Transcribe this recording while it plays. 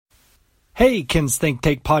Hey, Ken's Think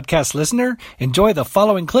Take podcast listener. Enjoy the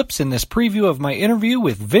following clips in this preview of my interview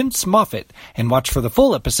with Vince Moffett, and watch for the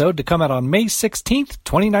full episode to come out on May 16th,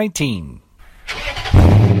 2019.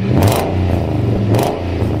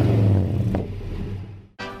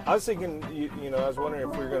 I was thinking, I was wondering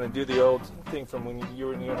if we were going to do the old thing from when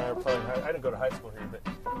you and I were probably, I didn't go to high school here, but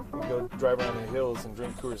we'd go drive around the hills and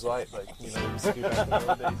drink Coors Light, like, we used to do back in the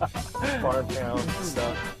old days, farm towns and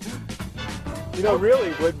stuff. Really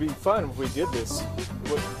would be fun if we did this.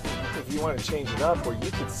 If you want to change it up, where you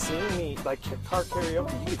could sing me, like car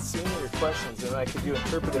karaoke, you could sing me your questions, and I could do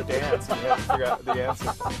interpretive dance, and you have to figure out the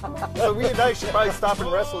answer. So we and I should probably stop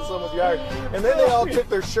and wrestle in someone's yard. And then they all took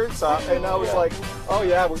their shirts off, and I was like, oh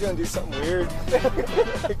yeah, we're going to do something weird.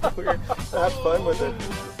 We're have fun with it.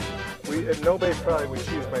 And nobody probably would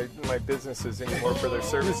choose my businesses anymore for their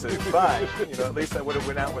services, but at least I would have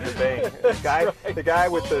went out with a bang. The guy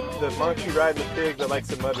with the monkey riding the pig that likes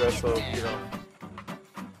to mud wrestle,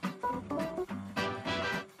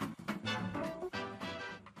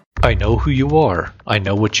 I know who you are. I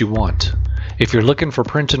know what you want. If you're looking for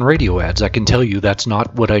print and radio ads, I can tell you that's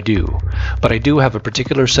not what I do. But I do have a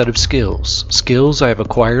particular set of skills. Skills I have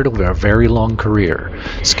acquired over a very long career.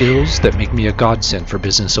 Skills that make me a godsend for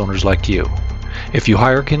business owners like you. If you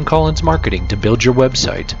hire Ken Collins Marketing to build your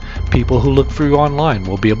website, people who look for you online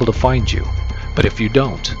will be able to find you. But if you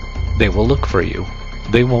don't, they will look for you.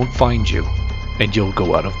 They won't find you. And you'll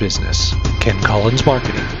go out of business.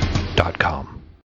 KenCollinsMarketing.com